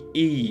 forgetting the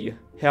E.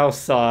 How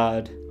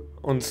sad.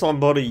 On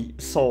somebody's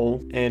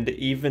soul, and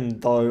even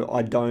though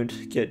I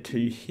don't get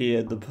to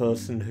hear the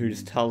person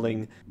who's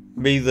telling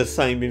me the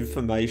same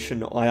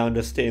information, I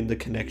understand the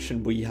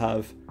connection we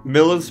have.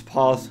 Miller's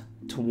path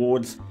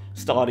towards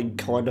starting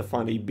Kinda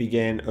Funny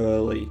began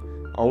early.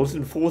 I was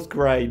in 4th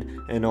grade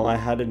and I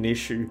had an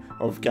issue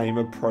of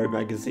Gamer Pro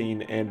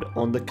magazine, and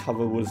on the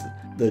cover was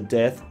the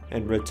death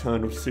and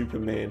return of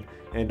Superman,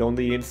 and on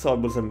the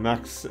inside was a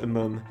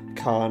maximum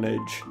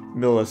carnage,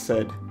 Miller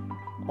said.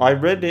 I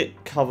read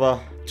it cover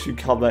to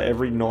cover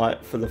every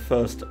night for the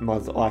first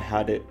month I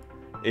had it.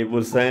 It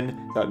was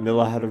then that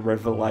Miller had a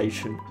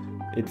revelation.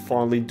 It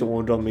finally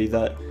dawned on me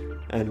that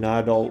an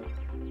adult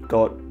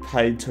got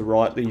paid to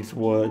write these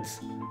words,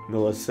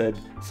 Miller said.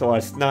 So I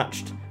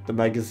snatched the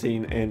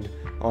magazine and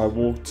I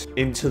walked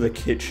into the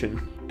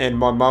kitchen. And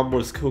my mum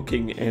was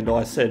cooking and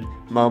I said,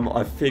 "Mum,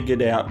 I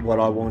figured out what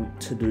I want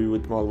to do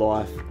with my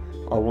life.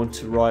 I want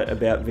to write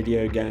about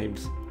video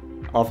games."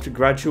 After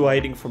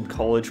graduating from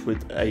college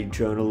with a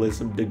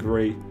journalism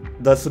degree.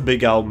 That's a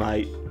big old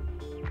mate.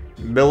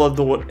 Miller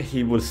thought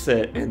he was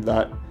set and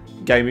that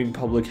gaming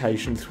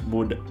publications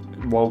would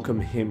welcome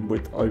him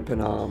with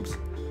open arms.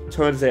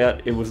 Turns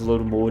out it was a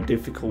little more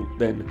difficult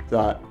than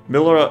that.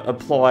 Miller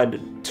applied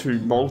to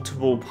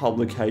multiple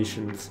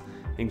publications,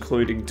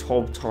 including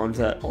 12 times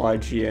at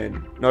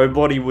IGN.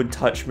 "Nobody would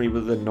touch me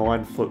with a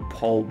 9-foot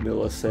pole,"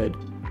 Miller said.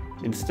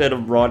 Instead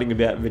of writing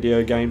about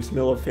video games,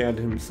 Miller found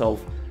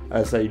himself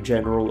as a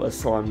general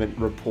assignment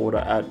reporter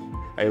at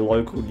a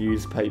local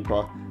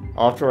newspaper.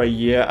 After a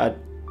year at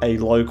a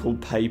local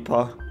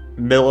paper,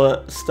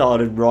 Miller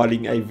started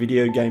writing a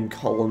video game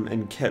column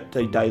and kept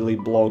a daily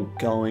blog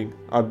going.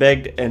 "I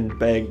begged and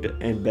begged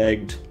and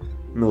begged,"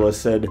 Miller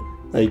said.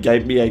 "They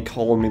gave me a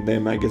column in their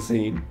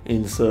magazine.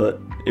 Insert.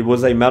 It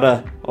was a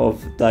matter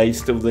of they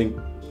still think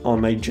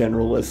I'm a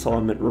general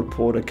assignment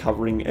reporter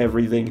covering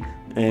everything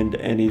and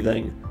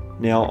anything.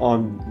 Now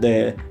I'm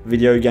their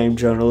video game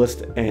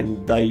journalist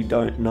and they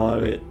don't know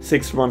it."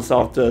 6 months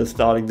after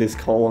starting this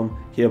column,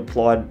 he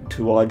applied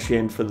to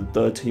IGN for the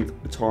 13th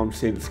time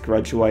since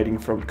graduating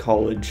from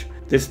college.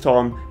 This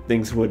time,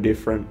 things were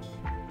different.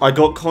 "I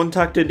got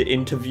contacted,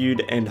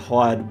 interviewed, and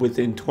hired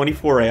within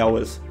 24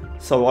 hours.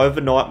 So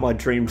overnight my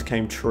dreams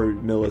came true,"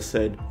 Miller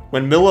said.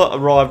 When Miller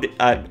arrived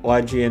at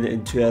IGN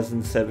in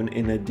 2007,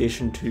 in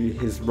addition to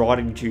his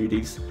writing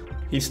duties,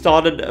 he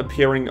started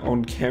appearing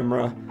on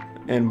camera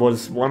and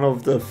was one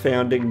of the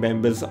founding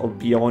members of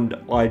Beyond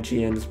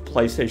IGN's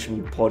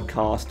PlayStation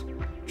podcast.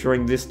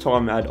 During this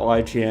time at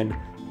IGN,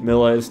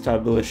 Miller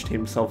established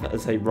himself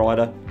as a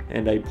writer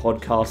and a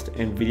podcast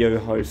and video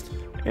host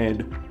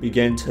and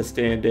began to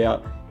stand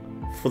out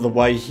for the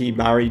way he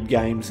married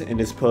games and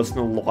his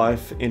personal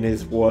life in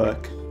his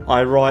work.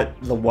 "I write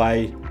the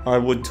way I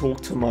would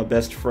talk to my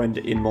best friend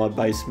in my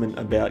basement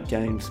about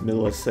games,"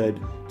 Miller said.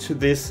 "To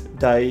this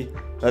day,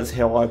 that's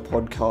how I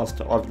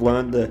podcast. I've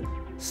learned the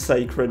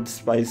sacred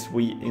space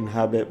we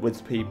inhabit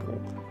with people.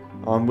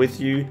 I'm with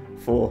you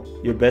for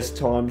your best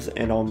times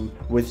and I'm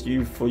with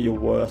you for your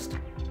worst."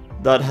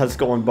 That has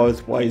gone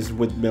both ways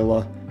with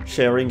Miller,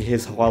 sharing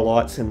his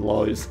highlights and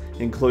lows,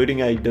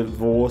 including a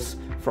divorce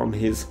from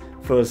his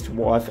first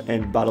wife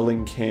and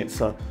battling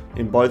cancer.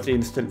 In both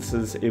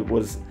instances, it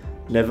was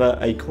never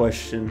a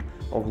question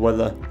of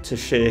whether to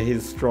share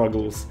his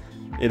struggles.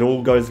 "It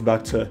all goes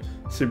back to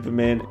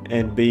Superman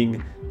and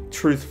being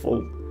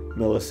truthful,"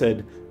 Miller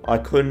said. "I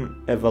couldn't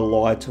ever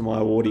lie to my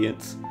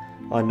audience.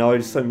 I know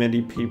so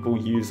many people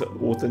use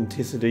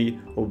authenticity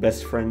or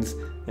best friends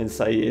and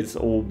say it's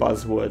all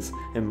buzzwords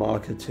and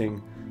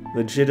marketing.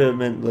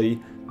 Legitimately,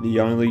 the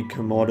only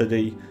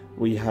commodity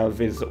we have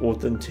is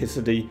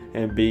authenticity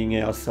and being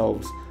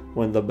ourselves.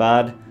 When the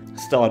bad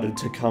started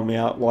to come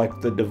out,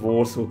 like the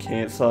divorce or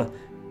cancer,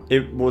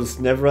 it was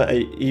never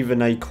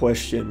even a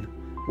question."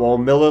 While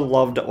Miller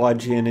loved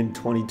IGN in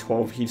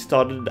 2012, he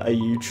started a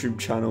YouTube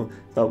channel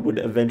that would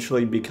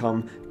eventually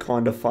become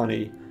kinda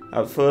funny.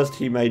 At first,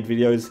 he made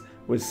videos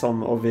with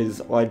some of his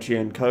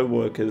IGN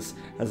co-workers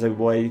as a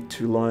way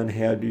to learn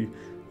how to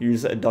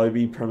use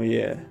Adobe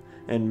Premiere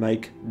and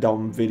make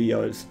dumb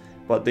videos.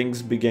 But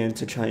things began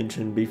to change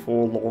and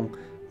before long,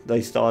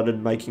 they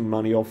started making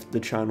money off the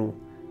channel.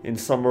 In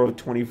summer of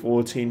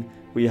 2014,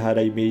 we had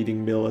a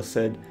meeting, Miller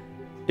said.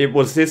 It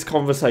was this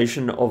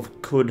conversation of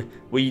could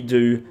we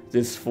do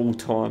this full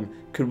time?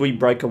 Could we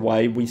break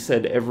away? We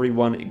said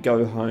everyone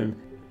go home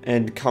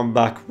and come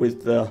back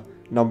with the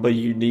number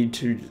you need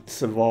to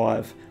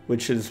survive,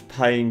 which is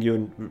paying your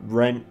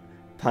rent,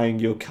 paying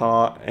your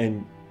car,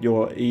 and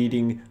you're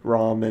eating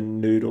ramen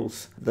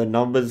noodles. The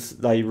numbers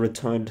they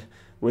returned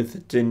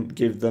with didn't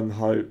give them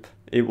hope.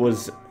 It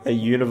was a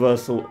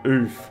universal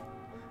oof.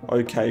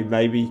 Okay,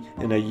 maybe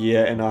in a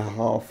year and a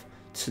half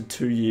to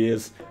 2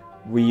 years,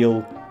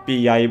 we'll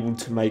be able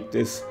to make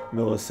this,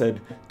 Miller said.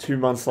 2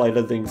 months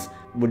later, things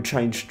would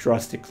change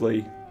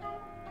drastically.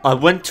 "I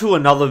went to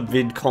another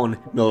VidCon,"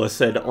 Miller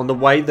said. "On the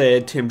way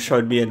there, Tim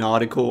showed me an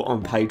article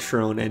on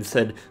Patreon and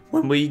said,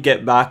 when we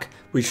get back,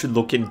 we should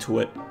look into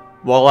it.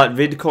 While at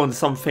VidCon,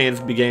 some fans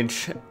began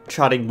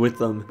chatting with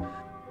them.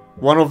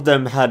 One of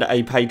them had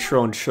a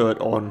Patreon shirt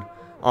on.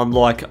 I'm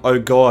like, oh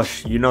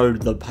gosh, you know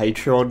the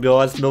Patreon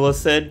guys, Miller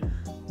said.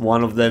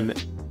 One of them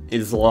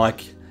is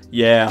like,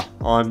 yeah,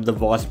 I'm the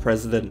vice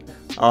president.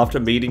 After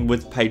meeting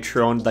with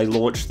Patreon, they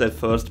launched their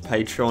first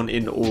Patreon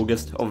in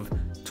August of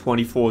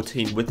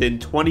 2014. Within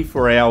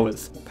 24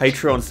 hours,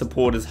 Patreon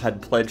supporters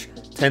had pledged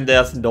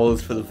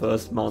 $10,000 for the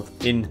first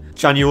month. In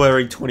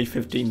January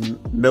 2015,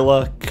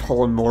 Miller,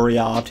 Colin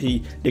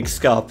Moriarty, Nick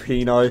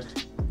Scarpino,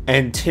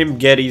 And Tim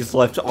Geddes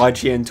left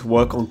IGN to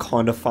work on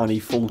Kinda Funny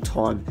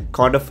full-time.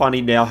 Kinda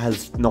Funny now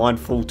has 9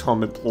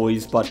 full-time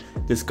employees, but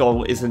this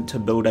goal isn't to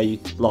build a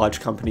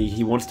large company.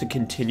 He wants to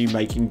continue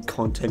making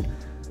content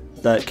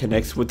that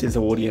connects with his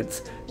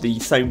audience. The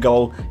same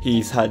goal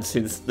he's had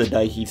since the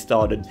day he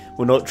started.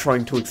 We're not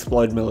trying to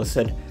explode, Miller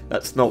said.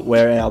 That's not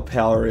where our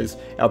power is.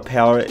 Our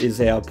power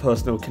is our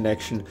personal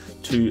connection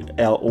to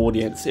our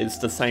audience. It's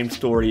the same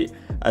story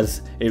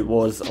as it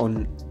was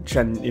on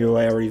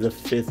January the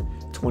 5th,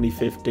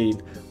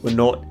 2015. We're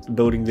not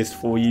building this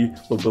for you,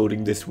 we're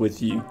building this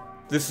with you.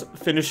 This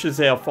finishes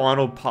our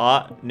final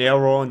part. Now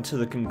we're on to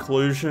the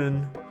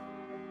conclusion.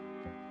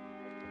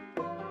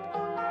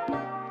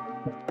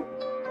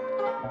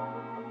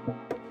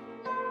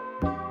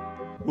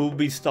 We'll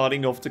be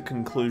starting off the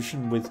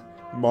conclusion with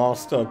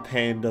Master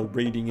Panda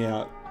reading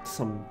out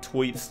some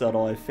tweets that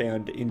I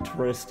found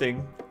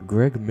interesting.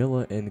 Greg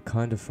Miller and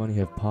Kinda Funny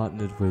have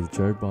partnered with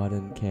Joe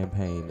Biden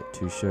campaign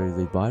to show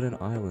the Biden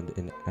Island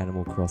in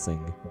Animal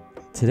Crossing.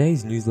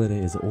 Today's newsletter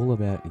is all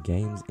about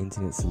games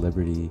internet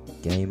celebrity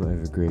Game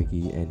Over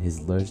Greggy and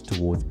his lurch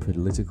towards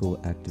political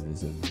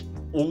activism.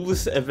 All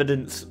this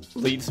evidence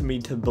leads me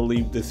to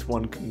believe this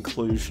one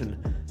conclusion,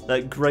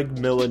 that Greg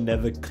Miller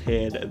never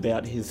cared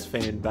about his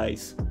fan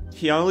base.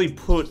 He only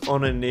put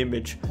on an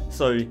image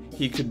so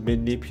he could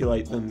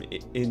manipulate them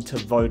into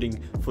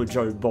voting for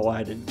Joe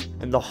Biden.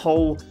 And the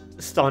whole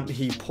stunt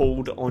he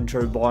pulled on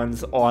Joe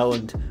Biden's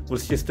island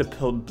was just a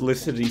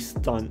publicity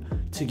stunt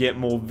to get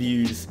more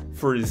views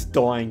for his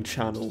dying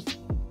channel.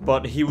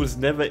 But he was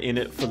never in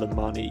it for the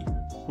money,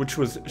 which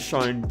was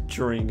shown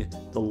during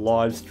the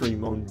live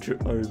stream on Joe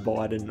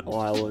Biden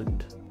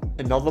Island.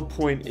 Another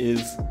point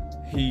is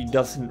he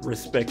doesn't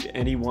respect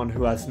anyone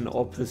who has an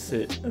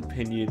opposite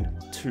opinion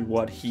to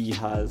what he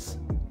has.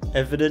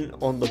 Evident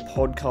on the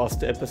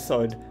podcast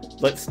episode,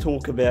 Let's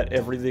Talk About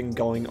Everything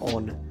Going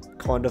On,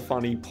 Kinda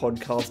Funny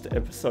Podcast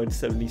episode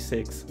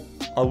 76.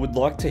 I would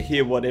like to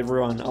hear what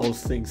everyone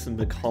else thinks in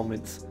the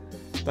comments.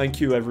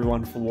 Thank you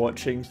everyone for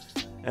watching,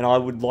 and I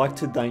would like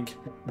to thank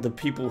the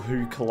people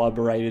who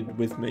collaborated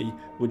with me,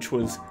 which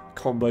was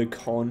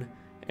ComboCon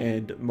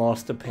and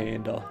Master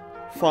Panda.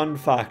 Fun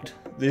fact,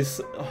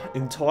 this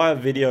entire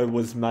video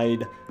was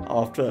made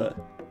after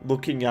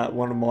looking at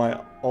one of my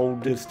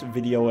oldest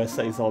video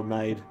essays I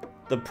made.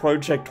 The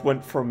project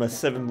went from a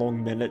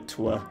 7 minute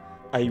to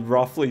a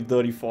roughly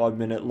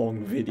 35-minute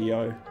long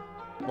video.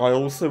 I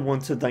also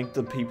want to thank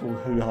the people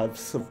who have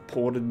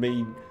supported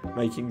me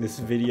making this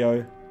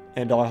video,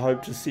 and I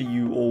hope to see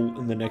you all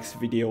in the next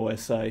video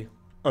essay.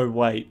 Oh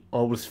wait,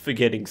 I was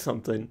forgetting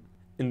something.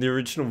 In the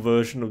original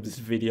version of this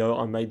video,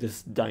 I made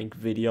this dank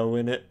video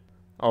in it.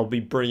 I'll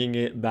be bringing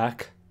it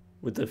back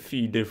with a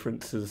few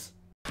differences.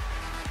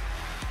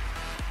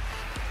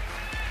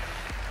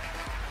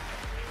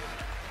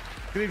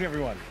 Good evening,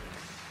 everyone.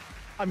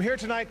 I'm here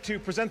tonight to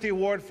present the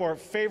award for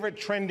Favorite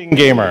Trending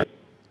Gamer.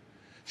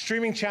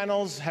 Streaming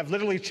channels have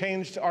literally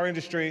changed our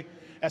industry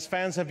as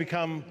fans have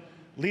become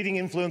leading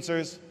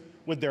influencers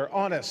with their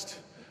honest,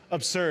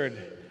 absurd,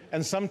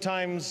 and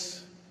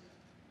sometimes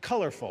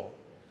colorful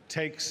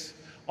takes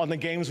on the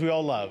games we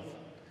all love.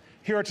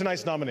 Here are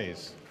tonight's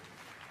nominees.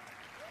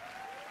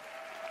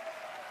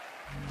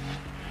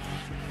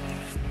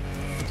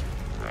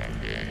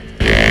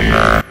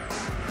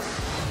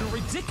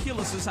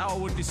 Ridiculous is how I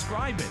would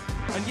describe it,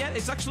 and yet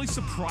it's actually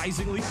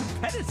surprisingly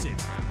competitive.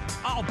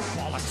 Oh,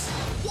 bollocks.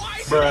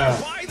 Why did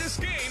I buy this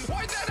game?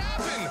 Why'd that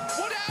happen?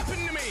 What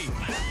happened to me?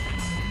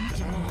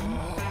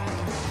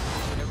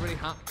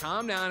 Everybody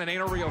calm down, it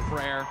ain't a real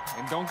prayer,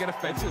 and don't get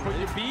offensive. Put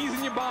your bees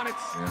in your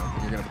bonnets.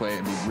 Yeah, you're gonna play it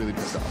and be really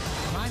pissed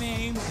off. My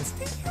name is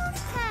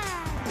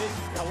This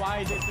is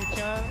Kawaii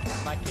Desu-chan,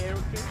 my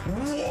character.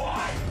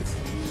 What?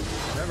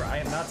 Remember, I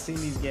have not seen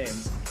these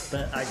games,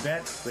 but I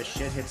bet the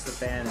shit hits the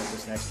fan at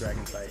this next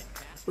dragon fight.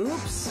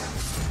 Oops.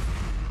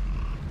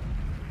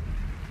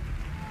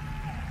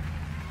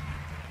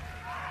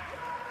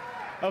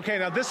 Okay,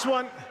 now this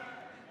one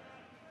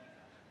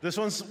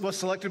was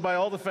selected by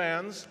all the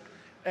fans,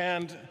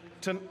 and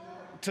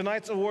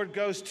tonight's award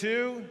goes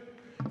to,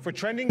 for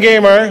Trending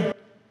Gamer,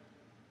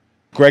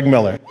 Greg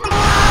Miller.